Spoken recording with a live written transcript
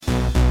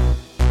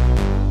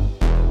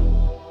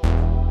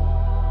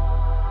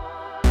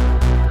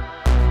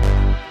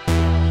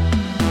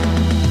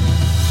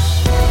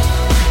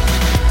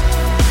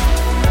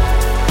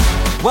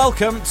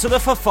Welcome to the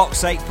For Fox's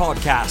Sake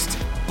podcast,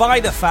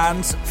 by the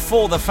fans,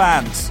 for the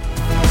fans.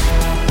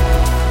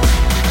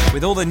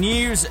 With all the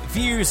news,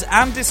 views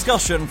and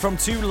discussion from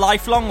two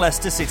lifelong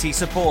Leicester City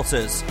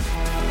supporters.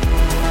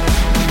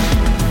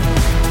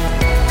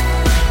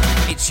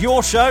 It's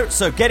your show,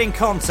 so get in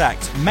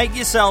contact, make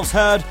yourselves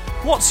heard.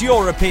 What's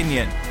your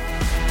opinion?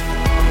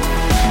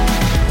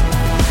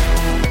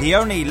 The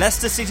only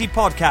Leicester City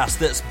podcast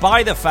that's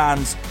by the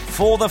fans,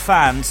 for the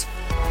fans.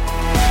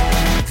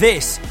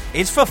 This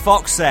is For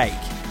Fox's Sake.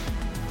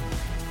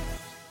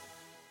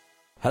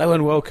 Hello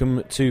and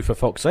welcome to For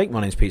Fox's Sake.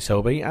 My name's Pete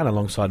Selby, and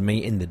alongside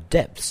me in the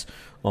depths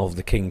of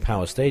the King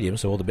Power Stadium,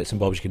 so all the bits and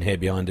bobs you can hear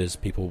behind us,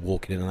 people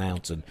walking in and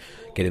out and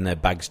getting their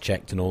bags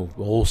checked and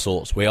all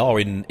sorts. We are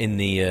in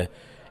the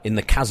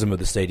chasm of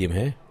the stadium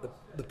here.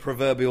 The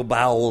proverbial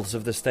bowels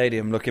of the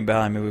stadium. Looking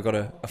behind me, we've got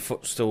a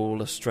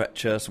footstool, a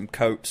stretcher, some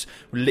coats,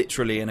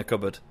 literally in a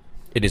cupboard.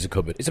 It is a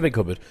cupboard. It's a big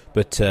cupboard,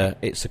 but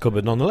it's a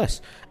cupboard nonetheless.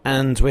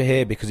 And we're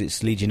here because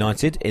it's Leeds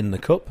United in the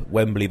Cup,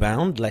 Wembley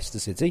bound, Leicester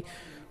City.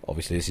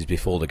 Obviously, this is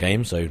before the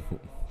game, so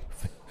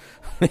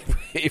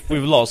if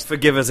we've lost...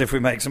 Forgive us if we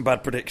make some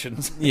bad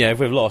predictions. Yeah, if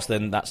we've lost,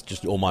 then that's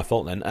just all my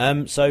fault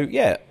then. So,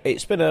 yeah,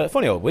 it's been a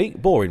funny old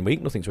week, boring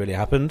week, nothing's really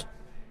happened.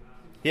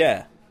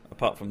 Yeah,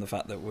 apart from the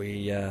fact that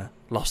we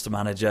lost a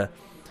manager,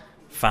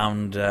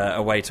 found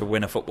a way to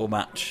win a football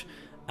match,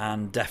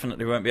 and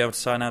definitely won't be able to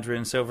sign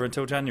Adrian Silva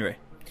until January.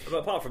 But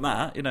apart from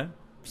that,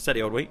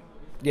 steady old week.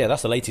 Yeah,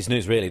 that's the latest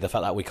news, really, the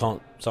fact that we can't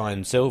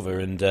sign Silva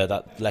and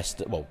that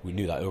Leicester... Well, we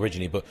knew that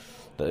originally, but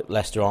that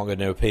Leicester aren't going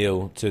to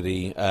appeal to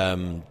the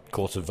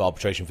Court of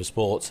Arbitration for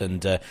Sports, and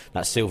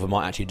that Silva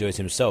might actually do it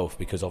himself,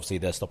 because obviously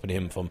they're stopping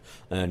him from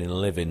earning a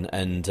living,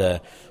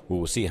 and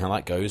we'll see how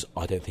that goes.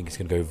 I don't think it's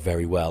going to go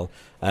very well.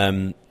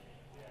 And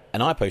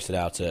I posted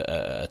out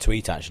a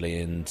tweet, actually,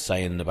 and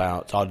saying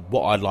about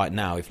what I'd like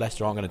now, if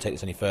Leicester aren't going to take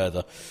this any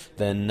further,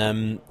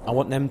 then I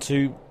want them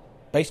to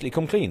basically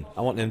come clean.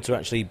 I want them to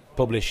actually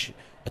publish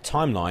a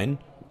timeline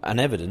and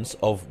evidence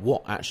of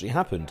what actually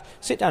happened.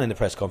 Sit down in the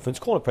press conference,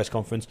 call a press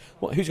conference.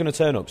 Who's going to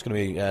turn up? It's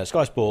going to be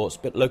Sky Sports,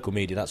 bit local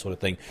media, that sort of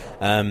thing.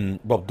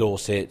 Rob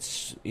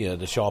Dorsett's,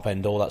 the Sharp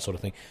End, all that sort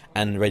of thing,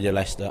 and Radio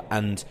Leicester,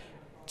 and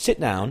sit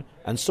down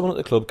and someone at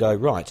the club go,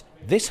 right,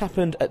 this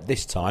happened at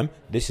this time,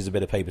 this is a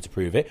bit of paper to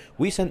prove it,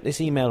 we sent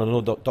this email and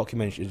all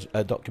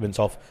documents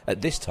off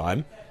at this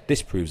time,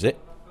 this proves it,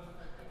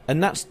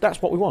 and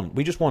that's what we want.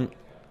 We just want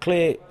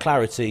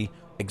clarity,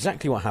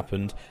 exactly what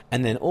happened,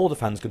 and then all the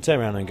fans can turn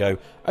around and go,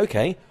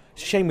 okay,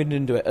 it's a shame we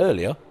didn't do it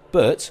earlier,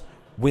 but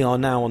we are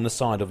now on the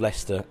side of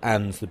Leicester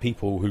and the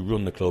people who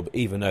run the club,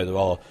 even though there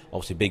are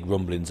obviously big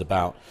rumblings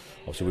about,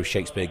 obviously with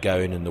Shakespeare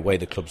going and the way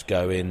the club's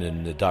going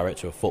and the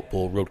director of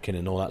football, Rudkin,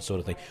 and all that sort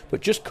of thing.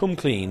 But just come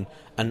clean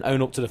and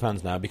own up to the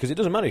fans now, because it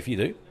doesn't matter if you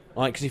do,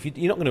 because if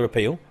you're not going to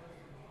appeal,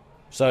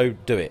 so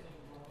do it.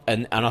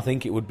 And I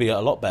think it would be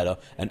a lot better,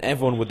 and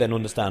everyone would then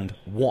understand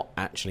what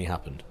actually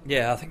happened.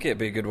 Yeah, I think it'd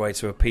be a good way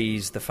to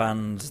appease the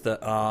fans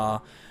that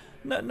are...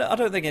 No, I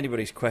don't think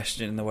anybody's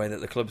questioning the way that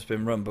the club's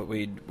been run, but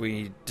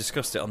we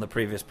discussed it on the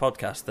previous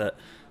podcast that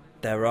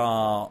there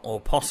are,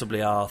 or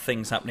possibly are,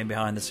 things happening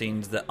behind the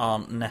scenes that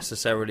aren't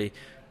necessarily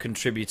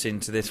contributing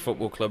to this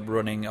football club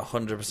running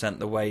 100%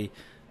 the way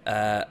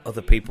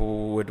other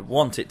people would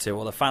want it to,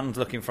 or the fans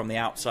looking from the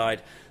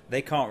outside,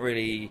 they can't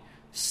really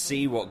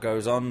see what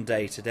goes on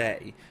day to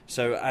day.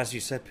 So, as you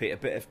said, Pete, a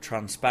bit of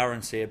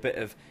transparency, a bit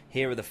of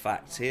here are the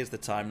facts, here's the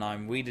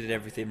timeline, we did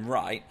everything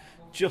right,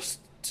 just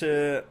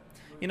to...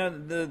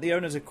 the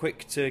owners are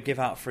quick to give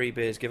out free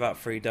beers, give out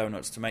free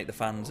donuts to make the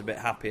fans a bit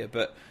happier,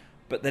 but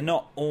they're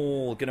not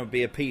all going to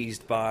be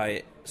appeased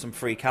by some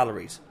free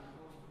calories.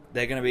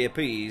 They're going to be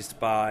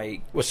appeased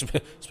by... Well,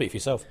 speak for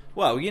yourself.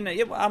 Well,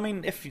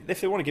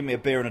 if they want to give me a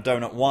beer and a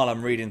donut while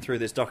I'm reading through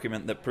this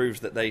document that proves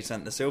that they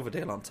sent the Silva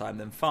deal on time,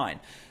 then fine.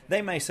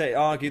 They may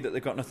argue that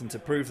they've got nothing to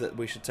prove, that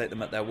we should take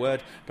them at their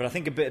word, but I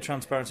think a bit of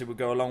transparency would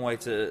go a long way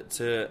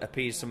to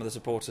appease some of the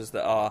supporters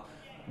that are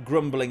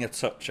grumbling a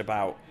touch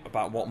about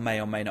what may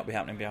or may not be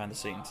happening behind the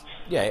scenes.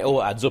 Yeah, it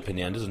all adds up in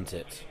the end, doesn't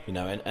it? At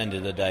the end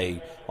of the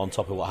day, on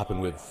top of what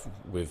happened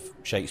with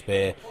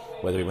Shakespeare,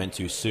 whether he went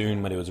too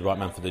soon, whether he was the right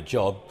man for the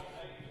job,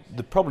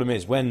 the problem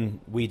is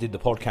when we did the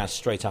podcast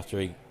straight after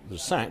he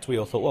was sacked, we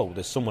all thought, well,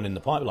 there's someone in the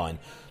pipeline.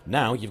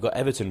 Now you've got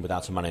Everton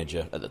without a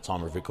manager at the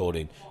time of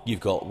recording. You've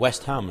got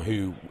West Ham,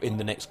 who in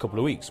the next couple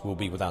of weeks will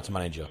be without a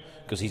manager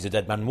because he's a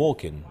dead man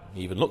walking.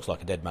 He even looks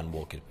like a dead man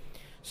walking.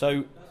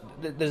 So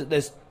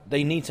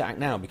they need to act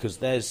now, because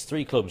there's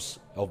three clubs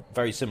of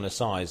very similar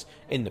size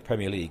in the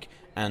Premier League,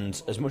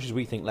 and as much as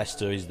we think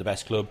Leicester is the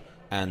best club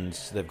and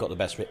they've got the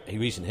best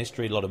recent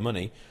history, a lot of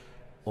money,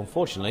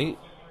 unfortunately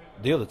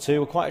the other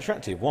two are quite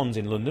attractive. One's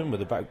in London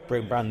with a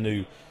brand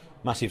new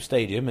massive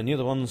stadium, and the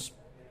other one's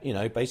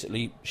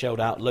basically shelled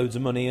out loads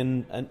of money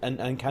and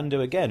can do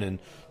again, and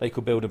they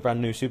could build a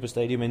brand new super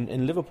stadium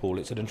in Liverpool.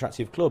 It's an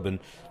attractive club, and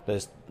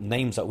there's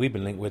names that we've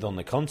been linked with on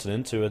the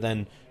continent who are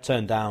then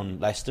turned down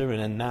Leicester and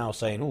then now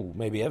saying, oh,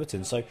 maybe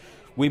Everton. So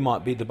we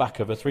might be the back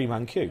of a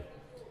three-man queue.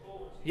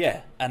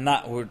 Yeah, and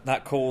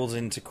that calls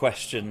into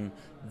question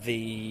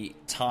the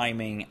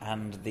timing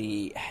and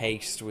the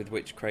haste with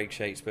which Craig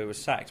Shakespeare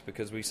was sacked,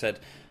 because we said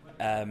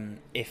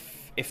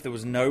if there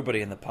was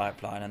nobody in the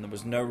pipeline and there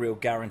was no real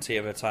guarantee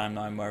of a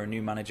timeline where a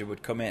new manager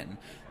would come in,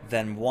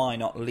 then why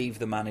not leave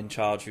the man in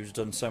charge who's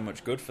done so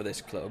much good for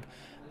this club?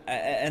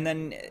 And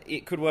then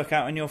it could work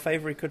out in your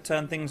favour. He could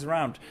turn things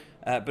around.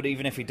 But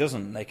even if he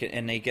doesn't, they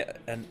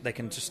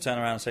can just turn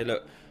around and say,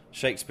 look,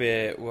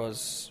 Shakespeare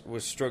was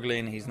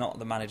struggling. He's not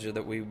the manager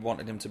that we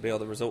wanted him to be, or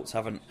the results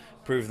haven't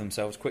proved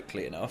themselves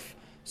quickly enough.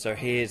 So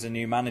here's a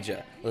new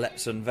manager.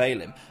 Let's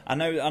unveil him. I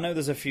know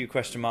there's a few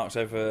question marks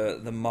over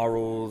the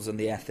morals and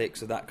the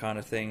ethics of that kind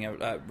of thing.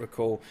 I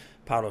recall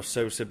Paulo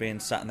Sousa being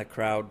sat in the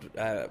crowd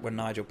when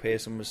Nigel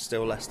Pearson was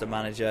still Leicester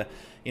manager.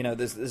 You know,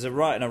 there's a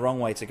right and a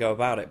wrong way to go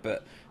about it,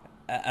 but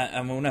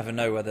and we'll never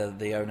know whether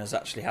the owners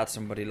actually had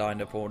somebody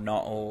lined up or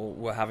not, or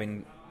were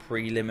having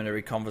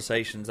preliminary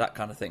conversations, that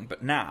kind of thing.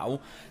 But now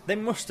they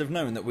must have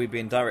known that we'd be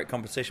in direct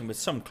competition with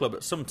some club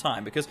at some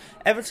time, because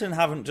Everton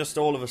haven't just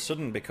all of a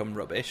sudden become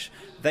rubbish.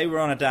 They were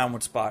on a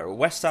downward spiral.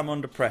 West Ham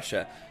under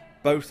pressure.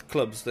 Both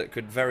clubs that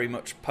could very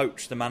much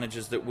poach the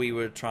managers that we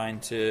were trying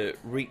to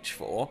reach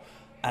for.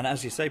 And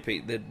as you say,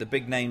 Pete, the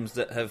big names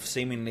that have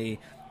seemingly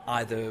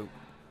either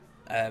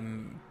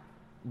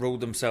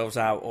ruled themselves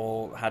out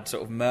or had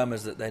sort of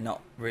murmurs that they're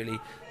not really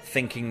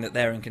thinking that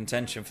they're in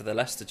contention for the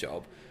Leicester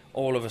job,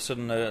 all of a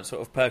sudden are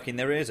sort of perking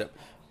their ears up.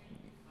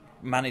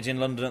 Managing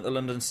London at the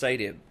London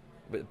Stadium,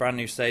 with brand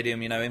new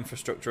stadium,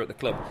 infrastructure at the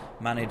club.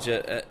 Manage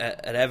at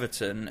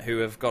Everton, who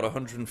have got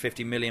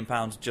 £150 million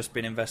just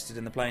been invested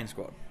in the playing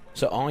squad.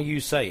 So are you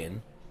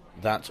saying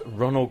that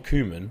Ronald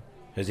Koeman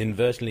has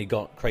inadvertently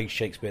got Craig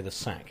Shakespeare the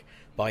sack?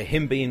 By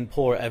him being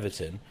poor at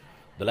Everton,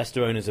 the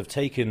Leicester owners have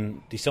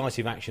taken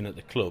decisive action at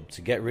the club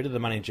to get rid of the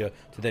manager,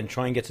 to then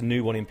try and get a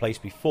new one in place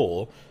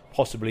before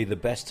possibly the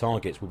best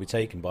targets will be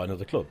taken by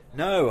another club.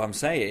 No, I'm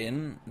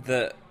saying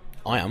that...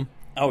 I am.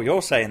 Oh,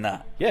 you're saying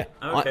that? Yeah.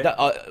 Okay.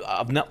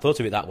 I've not thought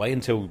of it that way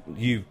until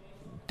you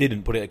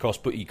didn't put it across,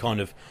 but you kind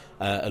of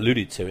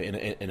alluded to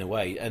it in a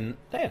way. And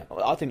yeah,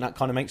 I think that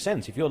kind of makes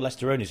sense. If you're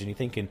Leicester owners and you're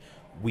thinking,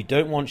 we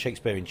don't want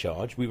Shakespeare in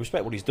charge, we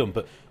respect what he's done,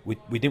 but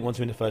we didn't want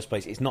him in the first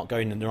place, it's not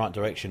going in the right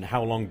direction,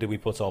 how long do we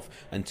put off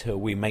until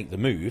we make the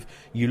move?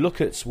 You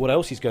look at what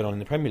else is going on in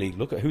the Premier League,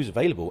 look at who's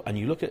available, and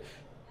you look at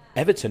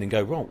Everton and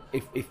go, well,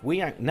 if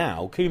we act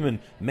now, Koeman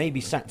may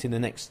be sacked in the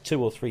next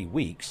 2 or 3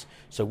 weeks,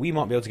 so we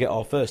might be able to get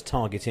our first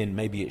target in,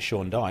 maybe it's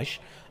Sean Dyche,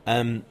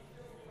 and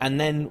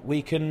then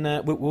we can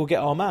we'll get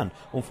our man.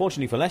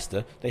 Unfortunately for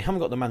Leicester, they haven't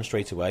got the man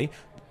straight away.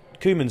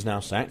 Koeman's now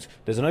sacked.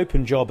 There's an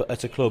open job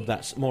at a club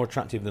that's more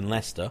attractive than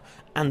Leicester,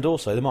 and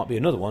also there might be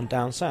another one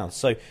down south.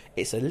 So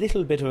it's a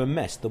little bit of a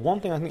mess. The one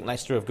thing I think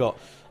Leicester have got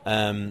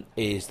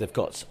is they've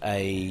got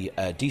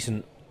a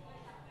decent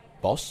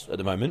boss at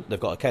the moment. They've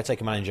got a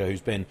caretaker manager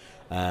who's been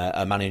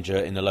a manager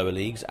in the lower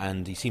leagues,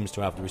 and he seems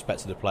to have the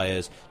respect of the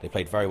players. They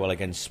played very well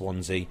against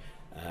Swansea.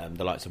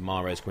 The likes of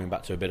Mahrez coming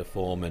back to a bit of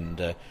form, and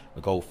a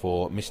goal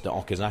for Mr.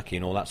 Okazaki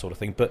and all that sort of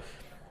thing. But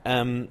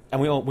and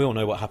we all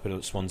know what happened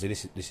at Swansea.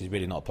 This is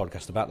really not a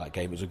podcast about that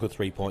game. It was a good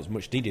 3 points,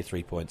 much needed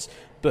 3 points.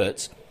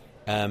 But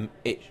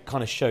it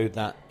kind of showed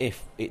that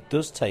if it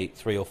does take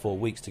 3 or 4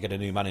 weeks to get a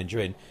new manager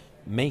in,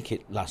 make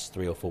it last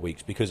 3 or 4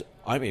 weeks. Because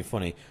I'm being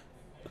funny,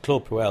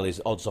 Claude Puel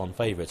is odds-on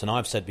favourite, and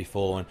I've said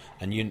before,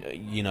 and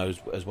you know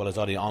as well as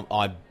I do,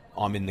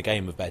 I'm in the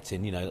game of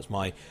betting. That's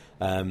my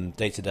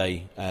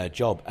day-to-day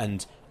job,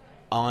 and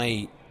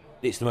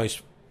it's the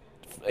most.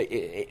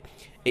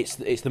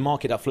 It's the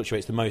market that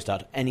fluctuates the most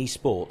out of any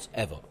sport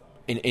ever.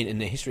 In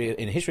the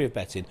history of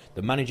betting,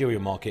 the managerial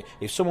market,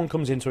 if someone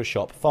comes into a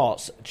shop,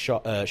 farts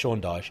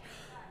Sean Dyche,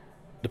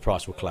 the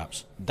price will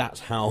collapse. That's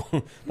how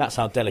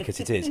delicate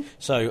it is.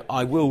 So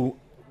I will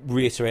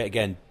reiterate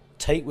again,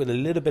 take with a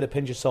little bit of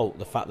pinch of salt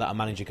the fact that a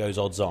manager goes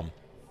odds on.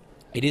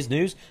 It is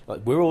news.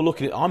 We're all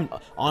looking at.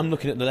 I'm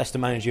looking at the Leicester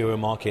managerial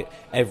market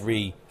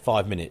every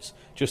 5 minutes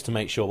just to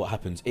make sure what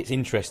happens. It's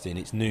interesting.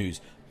 It's news,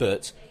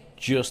 but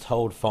just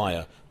hold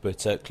fire.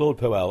 But Claude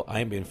Puel, I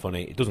ain't being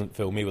funny, it doesn't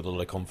fill me with a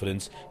lot of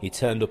confidence. He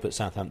turned up at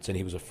Southampton.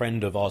 He was a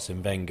friend of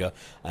Arsene Wenger.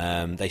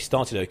 They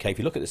started okay. If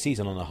you look at the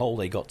season on the whole,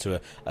 they got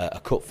to a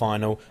cup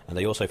final, and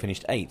they also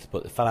finished 8th.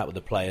 But they fell out with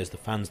the players, the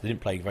fans. They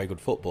didn't play very good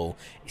football.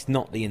 It's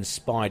not the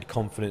inspired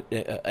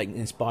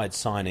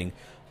signing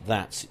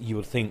that you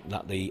would think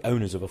that the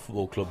owners of a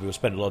football club who have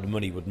spent a lot of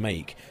money would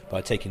make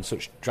by taking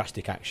such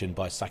drastic action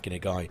by sacking a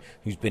guy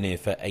who's been here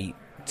for 8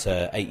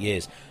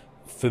 years.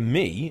 For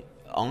me,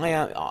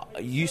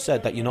 you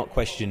said that you're not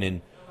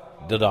questioning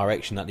the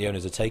direction that the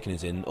owners are taking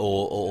us in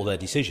or their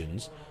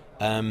decisions.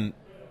 I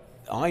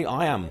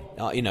am.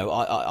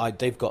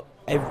 They've got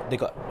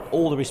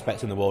all the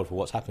respect in the world for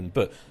what's happened,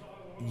 but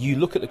you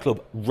look at the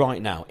club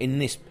right now in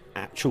this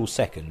actual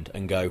second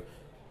and go,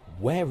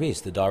 where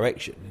is the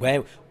direction?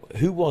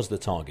 Who was the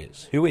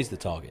targets? Who is the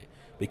target?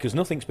 Because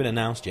nothing's been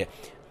announced yet.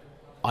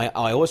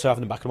 I also have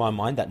in the back of my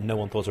mind that no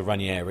one thought of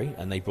Ranieri,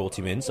 and they brought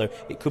him in, so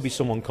it could be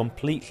someone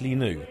completely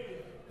new.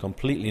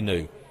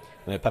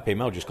 Pepe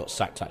Mel just got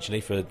sacked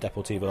actually for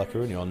Deportivo La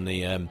Coruña on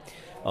the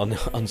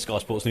on Sky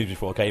Sports News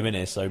before I came in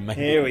here. So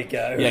maybe, here we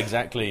go. Yeah,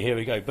 exactly. Here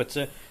we go. But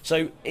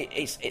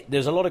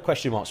there's a lot of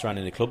question marks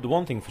surrounding the club. The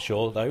one thing for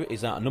sure, though,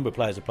 is that a number of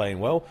players are playing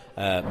well.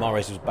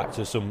 Mahrez is back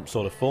to some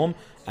sort of form,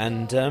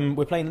 and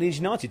we're playing Leeds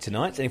United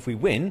tonight. And if we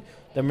win,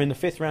 then we're in the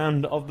 5th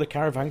round of the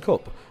Caravan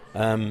Cup.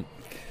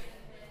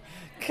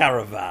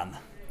 Caravan.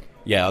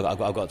 Yeah,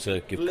 I've got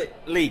to give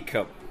League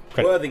Cup,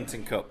 credit.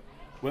 Worthington Cup.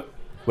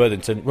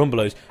 Worthington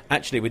Rumbelows.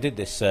 Actually, we did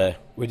this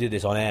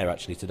on air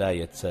actually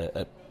today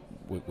at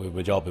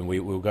with job, and we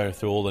were going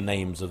through all the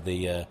names of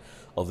the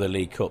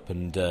League Cup,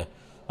 and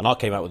I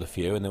came out with a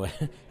few, and they went,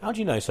 "How do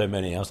you know so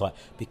many?" I was like,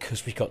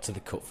 "Because we got to the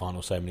cup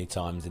final so many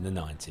times in the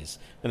 90s."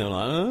 And they were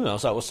like, "Oh." I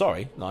was like, "Well,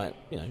 sorry, like,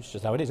 you know, it's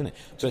just how it is, isn't it?"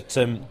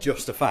 But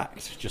just a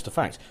fact. Just a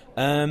fact.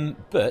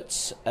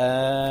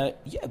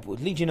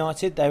 Leeds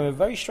United, they were a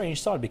very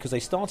strange side because they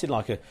started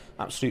like an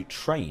absolute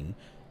train,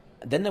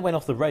 then they went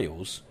off the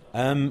rails,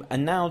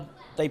 and now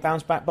they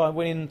bounced back by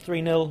winning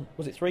 3-0,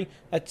 was it 3,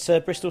 at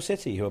Bristol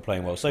City, who are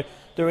playing well. So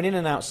they're an in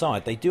and out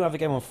side. They do have a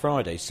game on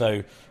Friday,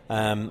 so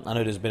I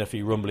know there's been a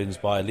few rumblings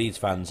by Leeds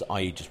fans,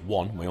 i.e. just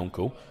one, my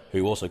uncle,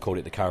 who also called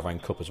it the Caravan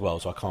Cup as well,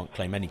 so I can't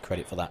claim any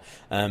credit for that.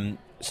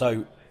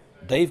 So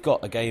they've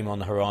got a game on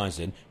the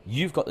horizon.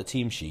 You've got the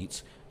team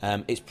sheets.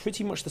 It's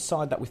pretty much the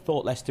side that we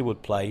thought Leicester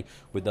would play,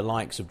 with the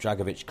likes of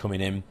Dragovic coming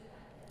in.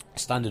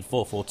 Standard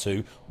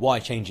 4-4-2. Why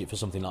change it for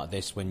something like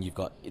this when you've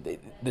got?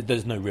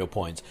 There's no real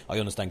point. I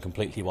understand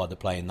completely why they're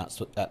playing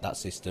that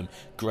system.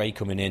 Gray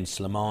coming in,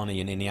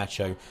 Slimani and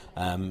Iniacho.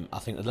 I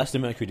think the Leicester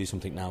Mercury do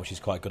something now which is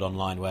quite good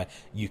online, where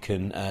you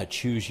can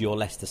choose your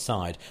Leicester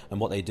side, and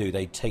what they do,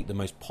 they take the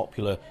most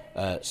popular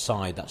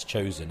side that's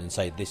chosen and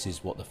say this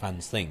is what the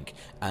fans think,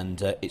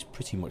 and it's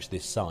pretty much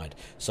this side.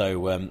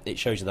 So it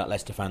shows you that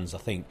Leicester fans, I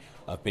think,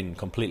 have been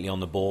completely on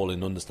the ball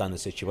and understand the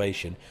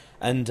situation.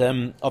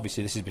 And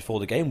obviously this is before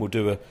the game. We'll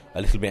do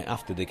a little bit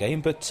after the game,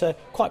 but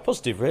quite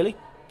positive really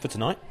for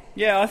tonight.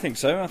 Yeah, I think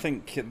so. I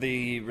think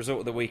the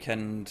result of the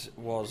weekend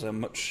was a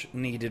much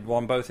needed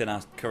one, both in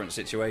our current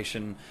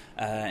situation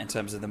in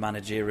terms of the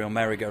managerial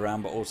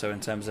merry-go-round, but also in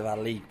terms of our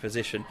league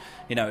position.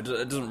 You know, it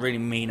doesn't really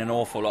mean an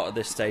awful lot at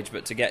this stage,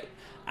 but to get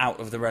out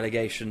of the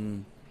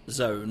relegation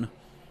zone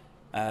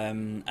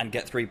and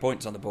get 3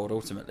 points on the board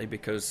ultimately,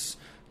 because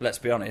let's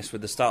be honest,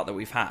 with the start that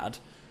we've had,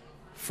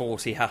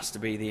 40 has to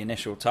be the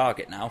initial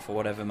target now for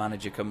whatever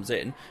manager comes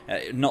in.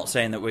 Not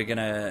saying that we're going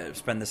to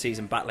spend the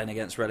season battling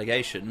against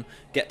relegation.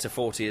 Get to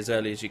 40 as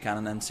early as you can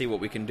and then see what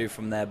we can do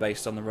from there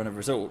based on the run of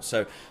results.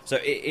 So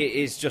it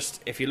is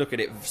just, if you look at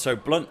it so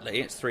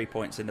bluntly, it's 3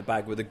 points in the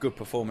bag with a good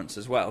performance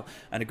as well.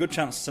 And a good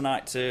chance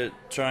tonight to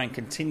try and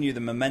continue the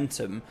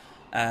momentum,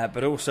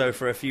 but also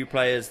for a few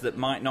players that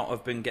might not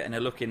have been getting a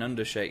look in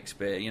under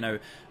Shakespeare. You know,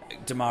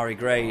 Damari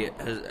Gray,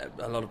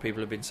 a lot of people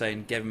have been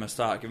saying, give him a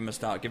start.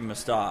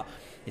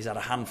 He's had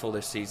a handful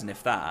this season,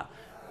 if that.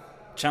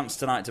 Chance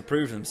tonight to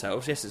prove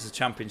themselves. Yes, it's a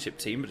championship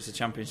team, but it's a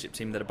championship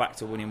team that are back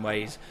to winning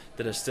ways,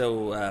 that are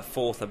still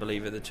fourth, I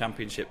believe, at the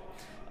championship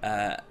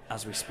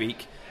as we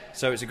speak.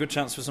 So it's a good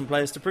chance for some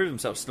players to prove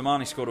themselves.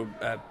 Slimani scored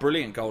a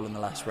brilliant goal in the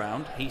last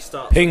round. He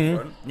starts up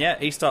front. Yeah,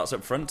 he starts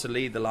up front to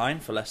lead the line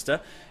for Leicester.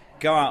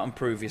 Go out and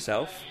prove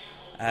yourself.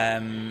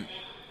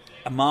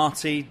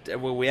 Amati,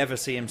 will we ever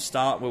see him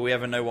start? Will we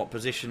ever know what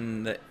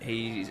position that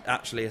he's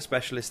actually a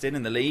specialist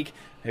in the league?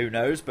 Who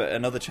knows? But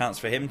another chance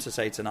for him to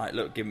say tonight,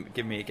 look,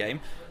 give me a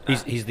game.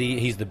 He's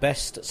the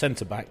best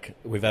centre back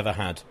we've ever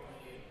had.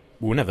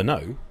 We'll never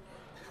know,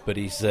 but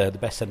he's the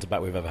best centre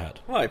back we've ever had.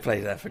 Well, he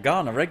plays there for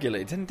Ghana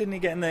regularly. Didn't he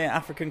get in the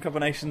African Cup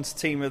of Nations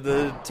team of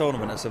the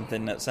tournament or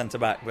something at centre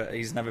back? But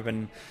he's never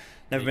been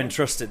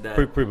trusted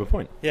there. Prove a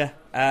point. Yeah.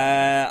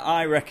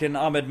 I reckon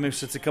Ahmed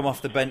Musa to come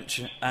off the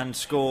bench and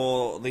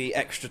score the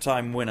extra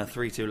time winner,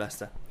 3-2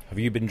 Leicester. Have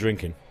you been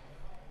drinking?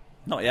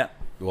 Not yet.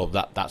 Well,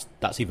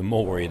 that's even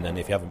more worrying than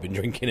if you haven't been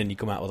drinking and you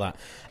come out with that.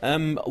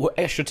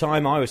 Extra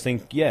time, I always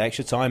think,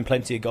 extra time,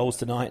 plenty of goals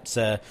tonight.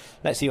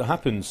 Let's see what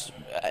happens.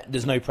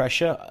 There's no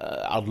pressure.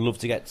 I'd love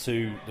to get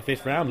to the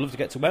 5th round, love to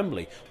get to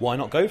Wembley. Why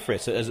not go for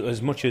it?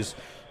 As much as,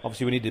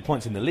 obviously, we needed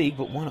points in the league,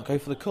 but why not go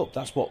for the Cup?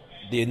 That's what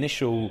the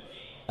initial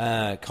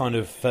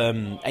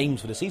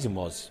aims for the season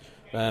was.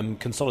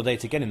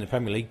 Consolidate again in the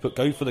Premier League, but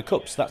go for the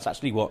Cups. That's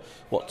actually what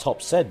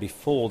Top said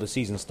before the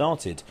season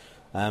started.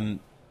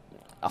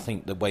 I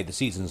think the way the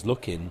season's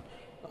looking,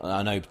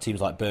 I know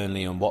teams like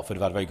Burnley and Watford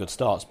have had very good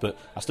starts, but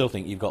I still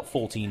think you've got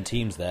 14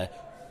 teams there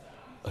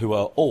who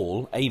are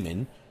all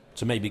aiming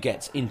to maybe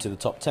get into the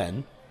top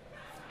 10,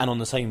 and on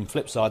the same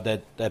flip side,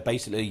 they're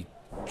basically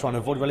trying to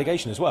avoid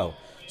relegation as well.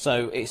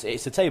 So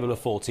it's a table of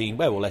 14.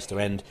 Where will Leicester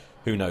end?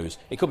 Who knows?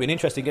 It could be an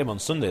interesting game on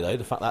Sunday, though.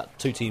 The fact that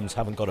two teams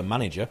haven't got a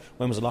manager.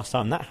 When was the last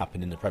time that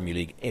happened in the Premier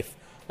League, if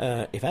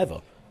ever?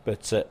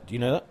 But do you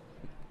know that?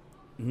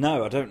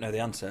 No, I don't know the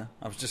answer.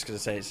 I was just going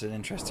to say it's an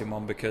interesting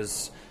one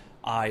because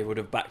I would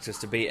have backed us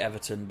to beat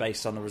Everton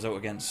based on the result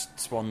against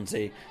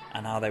Swansea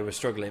and how they were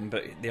struggling.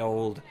 But the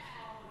old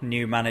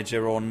new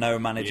manager or no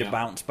manager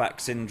bounce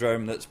back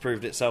syndrome that's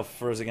proved itself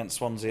for us against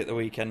Swansea at the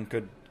weekend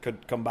could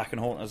could come back and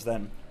haunt us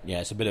then. Yeah,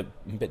 it's a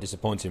bit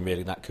disappointing,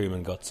 really, that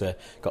Koeman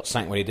got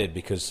sacked when he did,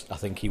 because I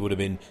think he would have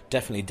been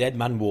definitely dead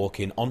man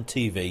walking on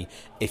TV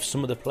if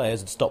some of the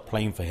players had stopped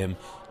playing for him.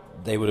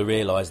 They would have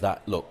realised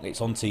that, look,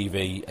 it's on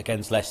TV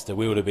against Leicester.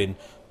 We would have been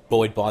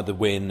buoyed by the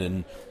win,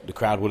 and the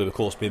crowd would have, of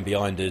course, been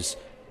behind us.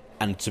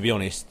 And to be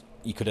honest,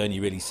 you could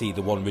only really see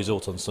the one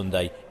result on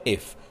Sunday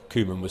if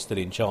Koeman was still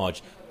in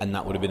charge, and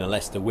that would have been a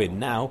Leicester win.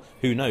 Now,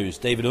 who knows?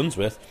 David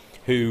Unsworth,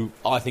 who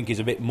I think is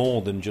a bit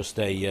more than just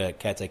a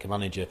caretaker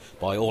manager,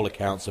 by all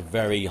accounts a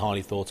very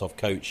highly thought of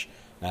coach.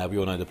 We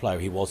all know the player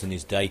he was in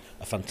his day,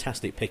 a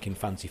fantastic pick in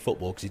fantasy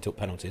football because he took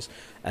penalties,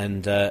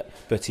 and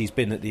but he's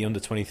been at the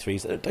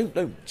under-23s.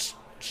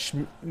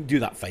 Don't do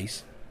that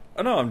face.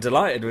 Oh no, I'm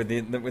delighted with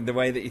the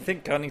way that you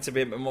think. I need to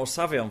be a bit more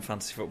savvy on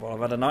fantasy football.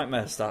 I've had a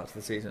nightmare start to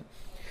the season.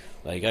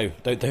 There you go.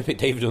 Don't pick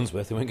David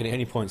Unsworth. He won't get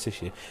any points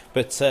this year.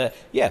 But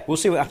yeah, we'll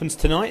see what happens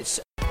tonight.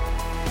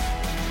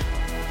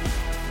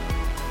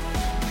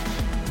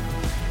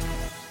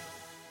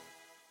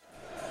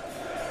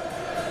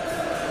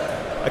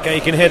 Okay,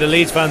 you can hear the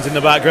Leeds fans in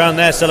the background.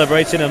 They're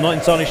celebrating. I'm not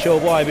entirely sure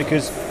why,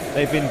 because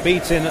they've been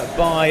beaten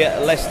by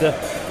Leicester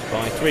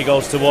by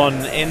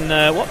 3-1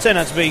 in what turned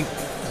out to be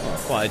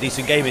quite a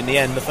decent game in the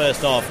end. The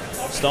first half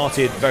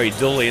started very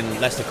dully and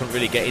Leicester couldn't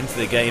really get into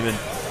the game, and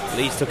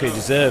Leeds took a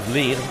deserved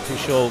lead. I'm not too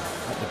sure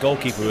what the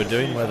goalkeeper were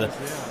doing, whether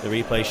the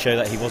replays show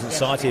that he wasn't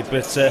sighted,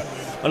 but a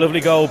lovely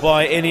goal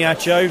by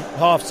Iheanacho.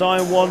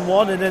 Half-time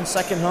 1-1, and then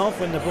second half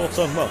when they brought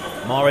on,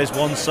 Mahrez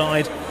one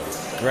side,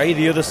 Gray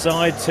the other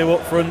side, two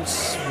up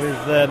fronts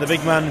with the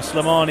big man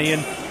Slimani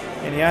and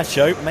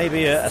Iheanacho.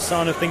 Maybe a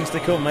sign of things to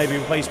come, maybe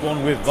replace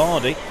one with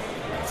Vardy.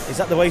 Is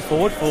that the way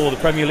forward for the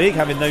Premier League,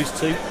 having those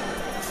two?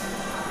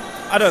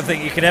 I don't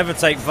think you can ever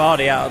take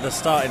Vardy out of the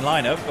starting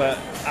lineup, but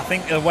I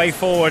think the way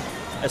forward,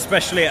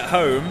 especially at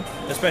home,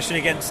 especially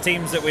against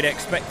teams that we'd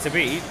expect to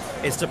beat,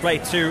 is to play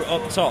two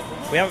up top.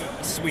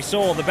 We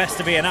saw the best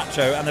of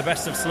Iheanacho and the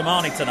best of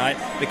Slimani tonight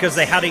because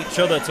they had each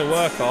other to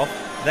work off.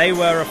 They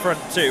were a front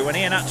two. When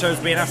Iheanacho's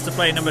being asked to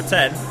play number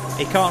 10,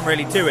 he can't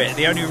really do it.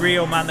 The only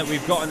real man that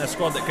we've got in the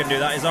squad that can do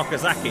that is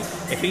Okazaki.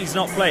 If he's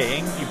not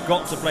playing, you've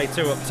got to play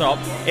two up top.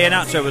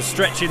 Iheanacho was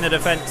stretching the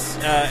defence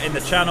in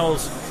the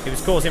channels. He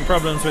was causing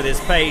problems with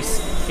his pace.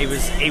 He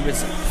was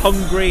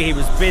hungry. He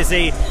was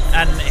busy,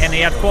 and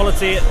he had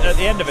quality at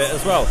the end of it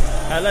as well.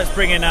 Let's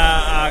bring in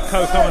our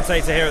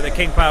co-commentator here at the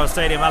King Power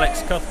Stadium,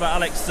 Alex Cuthbert.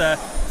 Alex,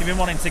 you've been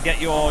wanting to get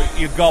your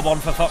gob on,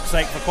 for fuck's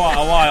sake, for quite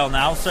a while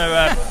now. So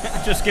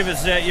just give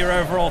us your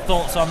overall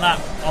thoughts on that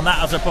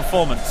as a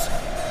performance.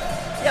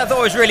 Yeah, I thought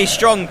it was really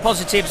strong.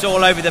 Positives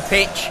all over the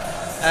pitch.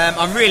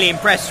 I'm really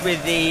impressed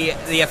with the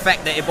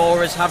effect that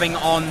Ibora's having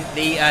on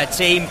the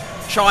team,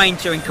 trying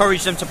to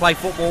encourage them to play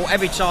football.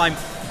 Every time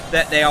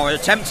that they are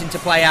attempting to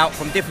play out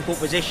from difficult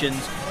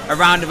positions, a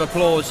round of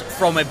applause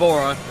from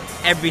Ibora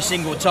every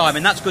single time,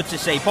 and that's good to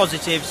see.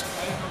 Positives,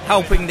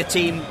 helping the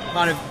team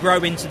kind of grow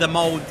into the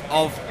mould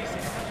of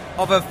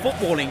a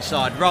footballing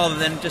side rather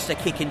than just a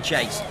kick and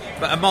chase.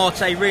 But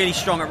Amate really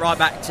strong at right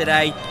back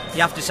today.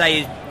 You have to say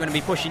he's going to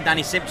be pushing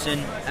Danny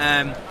Simpson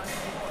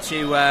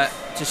to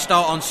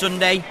start on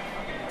Sunday.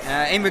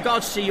 In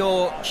regards to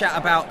your chat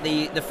about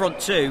the front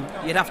two,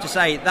 you'd have to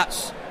say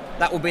that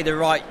will be the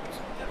right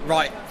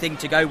thing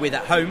to go with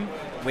at home,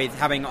 with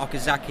having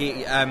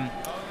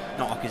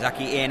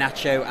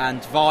Iheanacho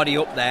and Vardy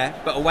up there,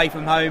 but away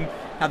from home,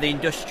 have the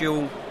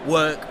industrial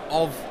work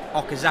of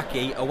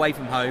Okazaki away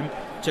from home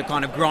to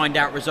kind of grind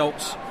out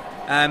results.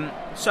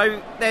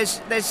 So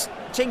there's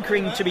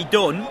tinkering to be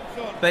done,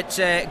 but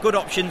good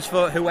options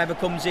for whoever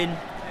comes in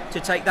to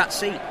take that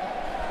seat.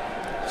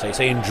 So you're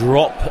saying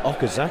drop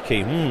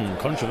Okazaki?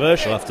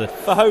 Controversial after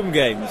for home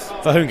games.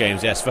 For home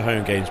games, yes, for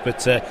home games.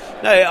 But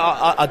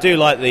no, I do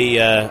like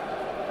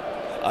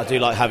I do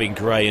like having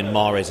Gray and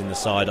Mahrez in the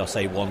side. I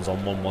say one's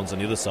on one, one's on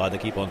the other side. They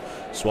keep on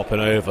swapping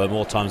over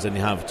more times than they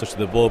have a touch of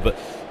the ball. But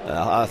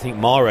I think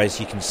Mahrez,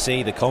 you can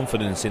see the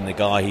confidence in the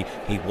guy.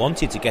 He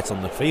wanted to get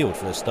on the field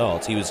for a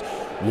start. He was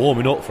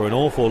warming up for an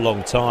awful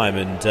long time,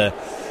 and I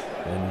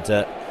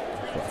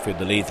think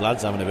the Leeds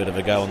lads having a bit of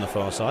a go on the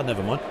far side.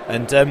 Never mind.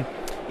 And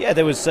yeah,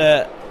 there was.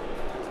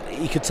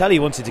 You could tell he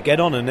wanted to get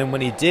on, and then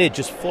when he did,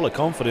 just full of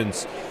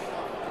confidence.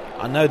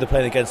 I know they're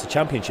playing against the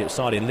Championship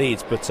side in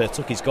Leeds, but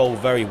took his goal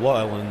very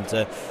well,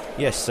 and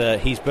yes,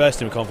 he's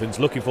bursting with confidence.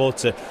 Looking forward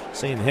to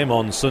seeing him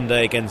on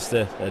Sunday against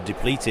a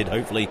depleted,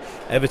 hopefully,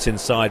 Everton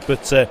side.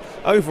 But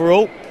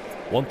overall,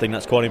 one thing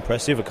that's quite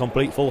impressive, a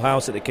complete full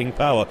house at the King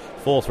Power,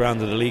 fourth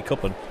round of the League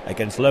Cup, and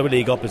against lower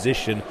league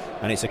opposition,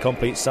 and it's a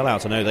complete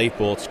sellout. I know they've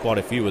bought quite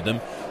a few of them.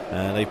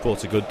 They've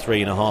bought a good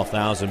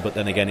 3,500, but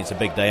then again, it's a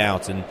big day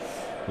out, and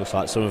looks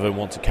like some of them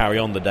want to carry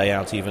on the day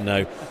out, even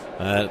though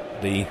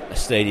the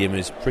stadium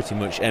is pretty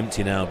much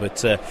empty now.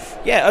 But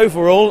yeah,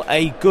 overall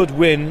a good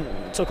win.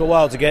 Took a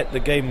while to get the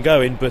game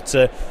going, but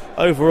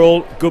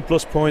overall good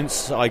plus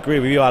points. I agree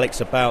with you, Alex,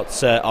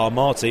 about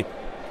Amate.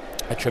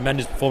 A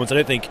tremendous performance. I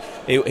don't think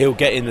he'll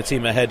get in the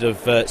team ahead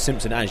of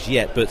Simpson as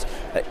yet, but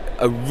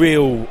a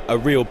real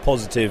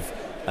positive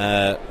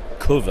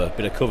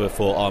bit of cover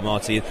for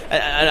Armati,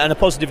 and a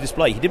positive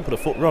display. He didn't put a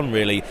foot wrong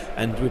really,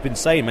 and we've been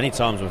saying many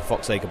times with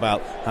Fox's sake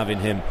about having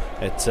him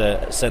at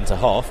centre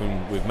half,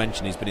 and we've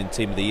mentioned he's been in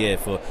Team of the Year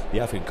for the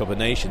African Cup of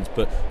Nations,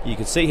 but you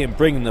could see him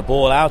bringing the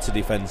ball out of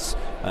defence,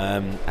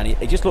 and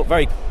he just looked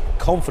very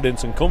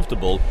confident and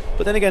comfortable.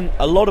 But then again,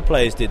 a lot of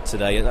players did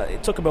today.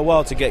 It took him a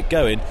while to get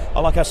going. I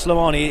like how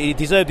Slimani, he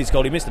deserved his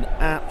goal. He missed an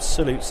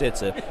absolute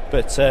sitter,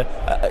 but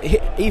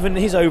even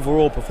his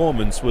overall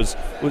performance was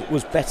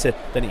better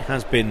than it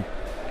has been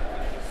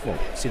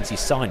since he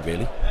signed,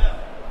 really.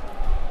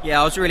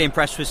 Yeah, I was really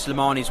impressed with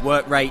Slimani's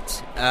work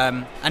rate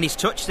and his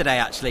touch today,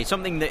 actually.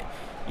 Something that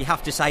you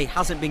have to say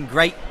hasn't been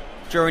great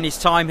during his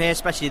time here,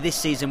 especially this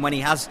season when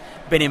he has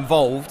been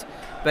involved.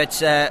 But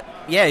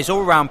his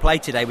all-round play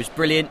today was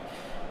brilliant.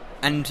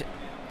 And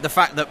the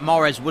fact that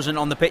Mahrez wasn't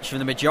on the pitch for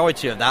the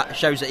majority of that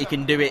shows that he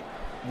can do it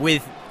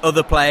with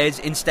other players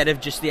instead of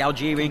just the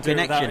Algerian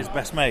connection. His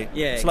best mate.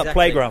 Yeah, it's like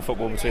playground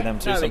football between them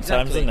two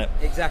sometimes, isn't it?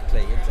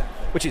 Exactly.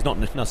 Which is not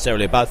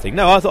necessarily a bad thing.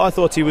 No, I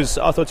thought he was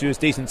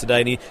decent today,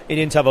 and he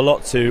didn't have a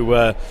lot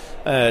to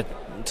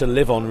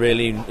live on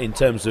really in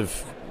terms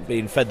of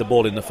being fed the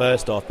ball in the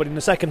first half. But in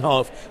the second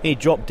half, he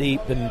dropped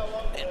deep, and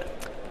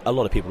a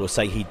lot of people will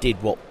say he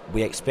did what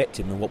we expect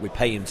him and what we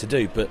pay him to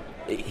do, but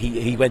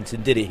he went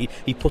and did it.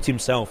 He put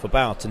himself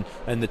about,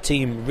 and the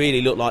team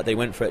really looked like they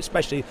went for it,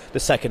 especially the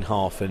second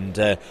half. And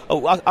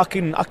I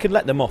can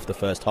let them off the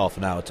first half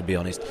an hour, to be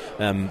honest.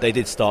 They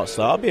did start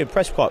slow. I'll be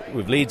impressed quite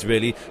with Leeds,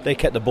 really. They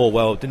kept the ball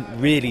well,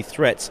 didn't really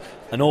threat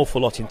an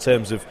awful lot in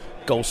terms of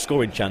goal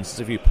scoring chances,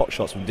 a few pot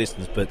shots from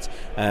distance, but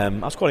I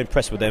was quite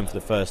impressed with them for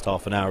the first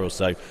half an hour or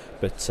so.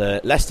 But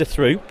Leicester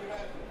through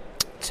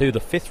to the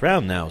fifth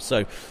round now,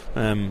 so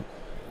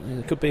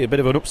it could be a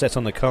bit of an upset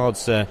on the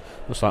cards.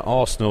 Looks like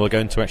Arsenal are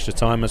going to extra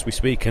time as we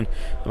speak, and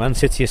Man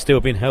City is still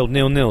being held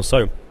 0-0.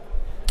 So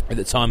at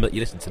the time that you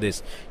listen to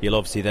this, you'll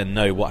obviously then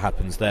know what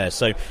happens there.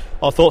 So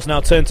our thoughts now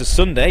turn to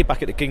Sunday,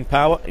 back at the King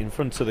Power, in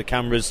front of the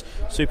cameras.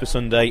 Super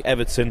Sunday,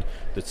 Everton,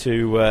 the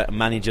two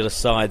managerless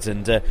sides,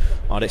 and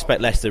I'd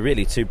expect Leicester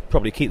really to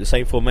probably keep the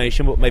same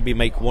formation, but maybe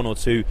make one or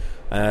two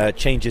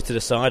changes to the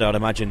side. I'd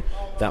imagine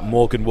that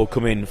Morgan will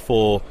come in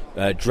for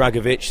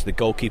Dragovic. The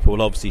goalkeeper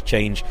will obviously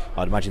change.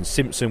 I'd imagine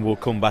Simpson will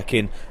come back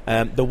in.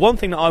 The one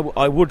thing that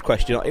I would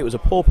question, it was a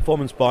poor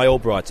performance by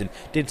Albrighton.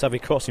 Didn't have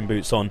his crossing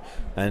boots on,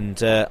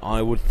 and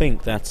I would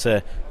think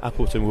that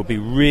Appleton will be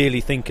really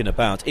thinking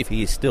about, if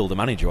he is still the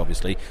manager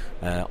obviously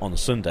on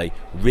Sunday,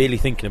 really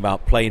thinking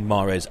about playing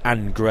Mahrez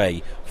and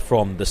Gray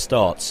from the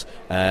starts,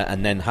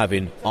 and then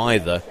having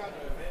either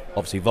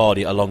obviously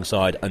Vardy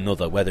alongside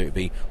another, whether it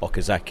be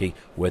Okazaki,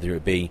 whether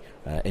it be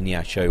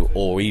Iheanacho,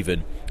 or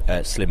even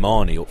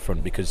Slimani up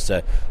front, because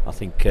I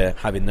think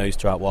having those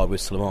two out wide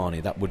with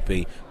Slimani, that would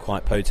be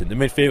quite potent. The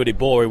midfield,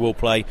 Ibori will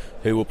play,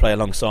 who will play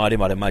alongside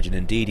him. I'd imagine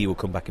Ndidi will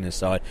come back in his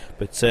side.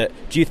 But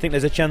do you think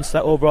there's a chance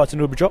that Albrighton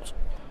will be dropped?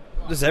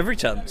 There's every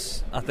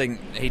chance. I think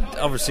he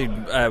obviously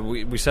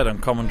we said on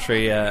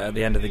commentary at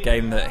the end of the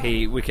game that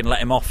we can let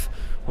him off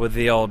with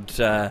the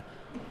odd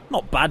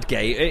not bad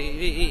game.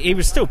 He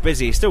was still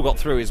busy. He still got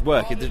through his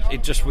work.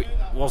 It just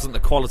wasn't the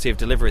quality of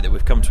delivery that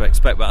we've come to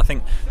expect. But I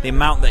think the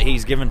amount that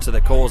he's given to the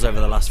cause over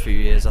the last few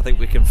years, I think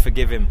we can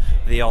forgive him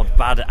the odd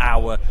bad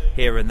hour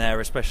here and there,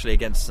 especially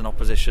against an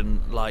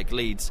opposition like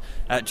Leeds.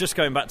 Just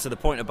going back to the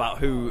point about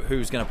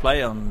who's going to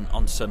play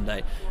on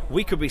Sunday,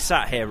 we could be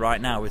sat here right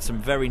now with some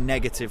very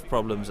negative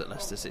problems at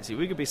Leicester City.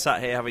 We could be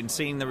sat here having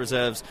seen the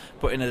reserves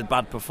put in a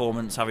bad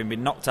performance, having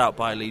been knocked out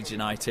by Leeds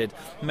United.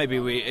 Maybe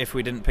if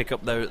we didn't pick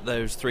up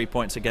those 3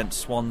 points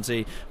against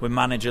Swansea, we're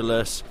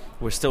managerless,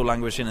 we're still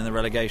languishing in the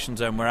relegation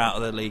zone, we're out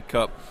of the League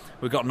Cup,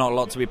 we've got not a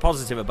lot to be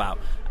positive about.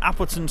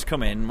 Appleton's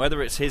come in,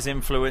 whether it's his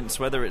influence,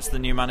 whether it's the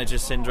new manager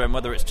syndrome,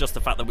 whether it's just the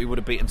fact that we would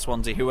have beaten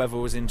Swansea, whoever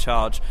was in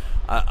charge,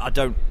 I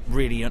don't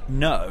really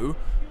know.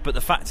 But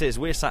the fact is,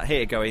 we're sat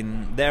here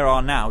going, there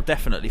are now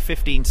definitely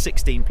 15,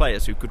 16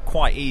 players who could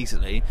quite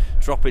easily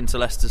drop into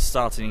Leicester's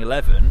starting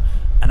 11,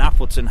 and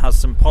Appleton has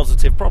some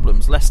positive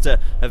problems. Leicester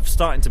have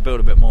started to build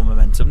a bit more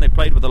momentum. They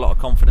played with a lot of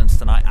confidence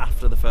tonight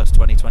after the first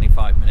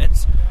 20-25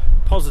 minutes.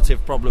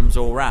 Positive problems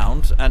all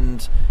round,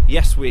 and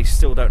yes, we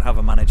still don't have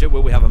a manager.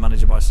 Will we have a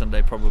manager by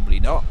Sunday? Probably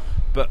not.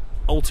 But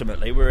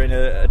ultimately, we're in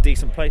a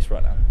decent place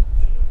right now.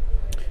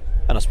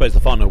 And I suppose the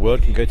final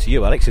word can go to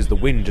you, Alex, as the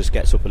wind just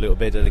gets up a little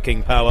bit at the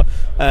King Power.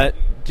 Do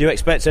you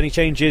expect any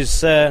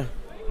changes with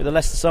the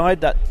Leicester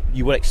side that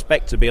you would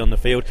expect to be on the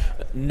field,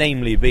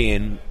 namely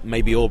being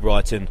maybe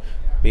Albrighton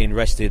being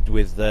rested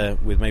with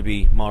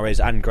maybe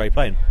Mahrez and Gray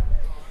playing?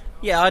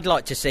 Yeah, I'd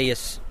like to see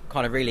us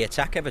kind of really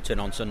attack Everton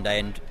on Sunday,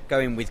 and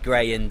going with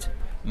Gray and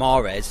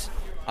Mahrez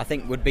I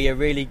think would be a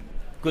really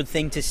good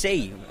thing to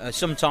see.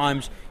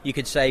 Sometimes you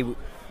could say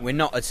we're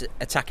not as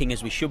attacking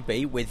as we should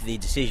be with the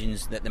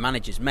decisions that the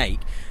managers make,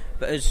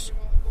 but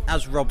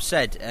as Rob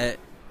said,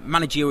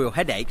 managerial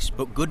headaches,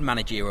 but good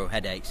managerial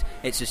headaches.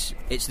 It's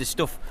the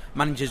stuff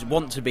managers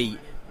want to be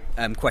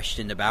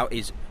questioned about,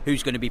 is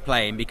who's going to be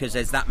playing, because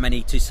there's that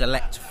many to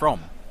select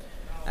from.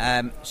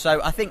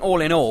 So I think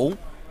all in all,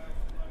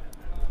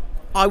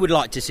 I would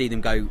like to see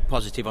them go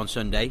positive on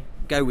Sunday.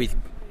 Go with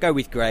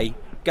Gray,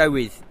 go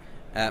with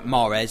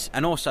Mahrez,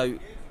 and also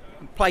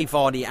play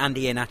Vardy and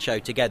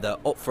Iheanacho together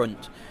up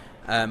front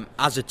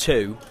as a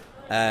two.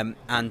 And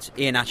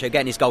Iheanacho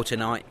getting his goal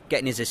tonight,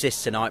 getting his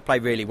assist tonight,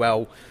 played really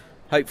well.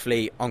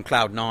 Hopefully on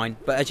cloud 9.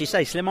 But as you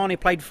say, Slimani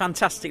played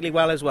fantastically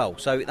well as well.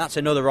 So that's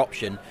another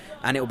option,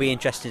 and it'll be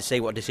interesting to see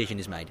what decision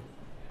is made.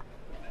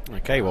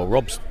 Okay, well,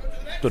 Rob's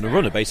done a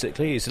runner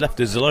basically. He's left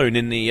us alone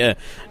in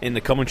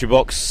the commentary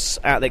box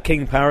at the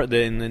King Power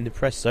in the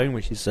press zone,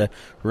 which is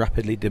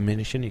rapidly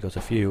diminishing. You've got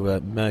a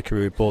few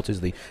Mercury reporters,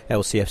 the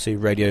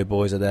LCFC radio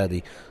boys are there,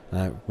 the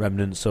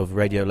remnants of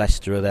Radio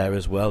Leicester are there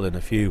as well, and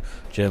a few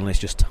journalists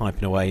just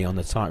typing away on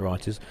the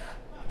typewriters.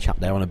 Chap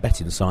there on a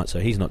betting site, so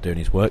he's not doing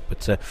his work.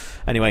 But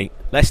anyway,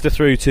 Leicester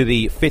through to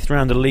the 5th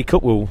round of the League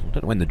Cup. Well, I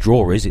don't know when the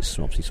draw is. It's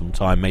obviously some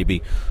time,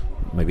 maybe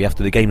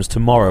after the games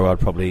tomorrow, I'd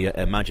probably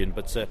imagine.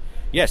 But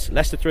yes,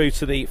 Leicester through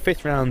to the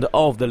 5th round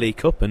of the League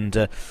Cup,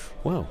 and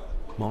well,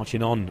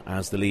 marching on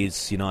as the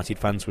Leeds United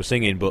fans were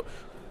singing, but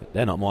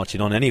they're not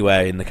marching on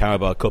anywhere in the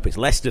Carabao Cup. It's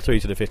Leicester through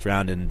to the 5th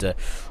round, and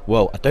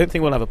well, I don't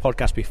think we'll have a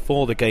podcast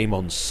before the game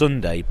on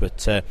Sunday,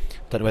 but I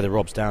don't know whether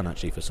Rob's down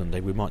actually for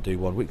Sunday. We might do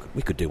one.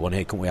 We could do one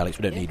here, couldn't we, Alex?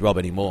 We don't need Rob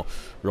anymore.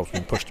 Rob's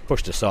been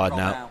pushed aside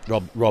now.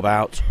 Rob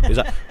out. Is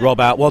that Rob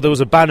out? Well, there was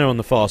a banner on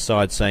the far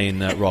side saying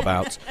Rob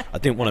out. I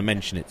didn't want to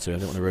mention it to him. I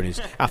didn't want to ruin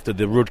his after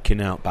the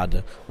Rudkin out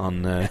banner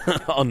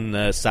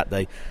on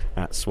Saturday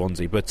at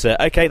Swansea. But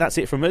okay, that's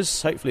it from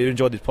us. Hopefully you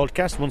enjoyed this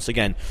podcast. Once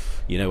again,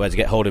 you know where to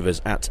get hold of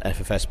us at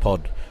FFS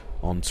Pod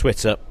on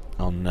Twitter,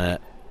 on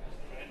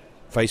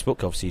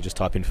Facebook. Obviously you just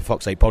type in for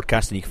Fox 8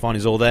 Podcast and you can find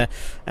us all there,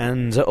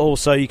 and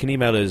also you can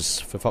email us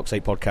for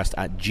fox8podcast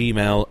at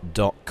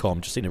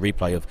gmail.com. Just seen a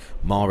replay of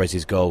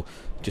Mahrez's goal,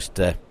 just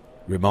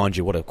remind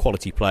you what a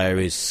quality player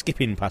is,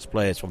 skipping past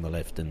players from the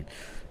left, and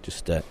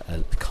just a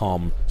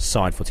calm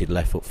side-footed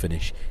left foot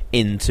finish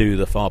into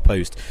the far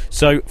post.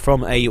 So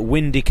from a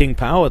windy King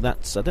Power, I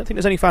don't think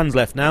there's any fans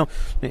left now.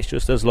 It's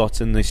just us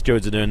lot, and the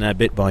stewards are doing their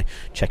bit by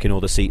checking all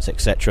the seats,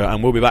 etc.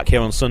 And we'll be back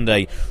here on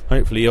Sunday.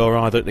 Hopefully you're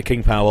either at the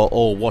King Power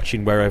or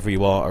watching wherever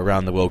you are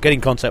around the world. Get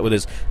in contact with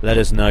us, let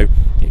us know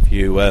if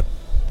you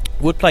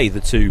would play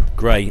the two,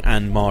 Gray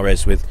and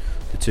Mahrez, with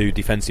the two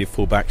defensive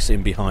fullbacks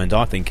in behind.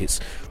 I think it's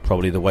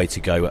probably the way to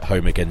go at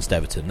home against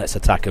Everton. Let's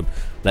attack them,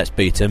 let's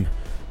beat them,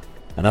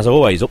 and as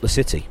always, up the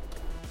city.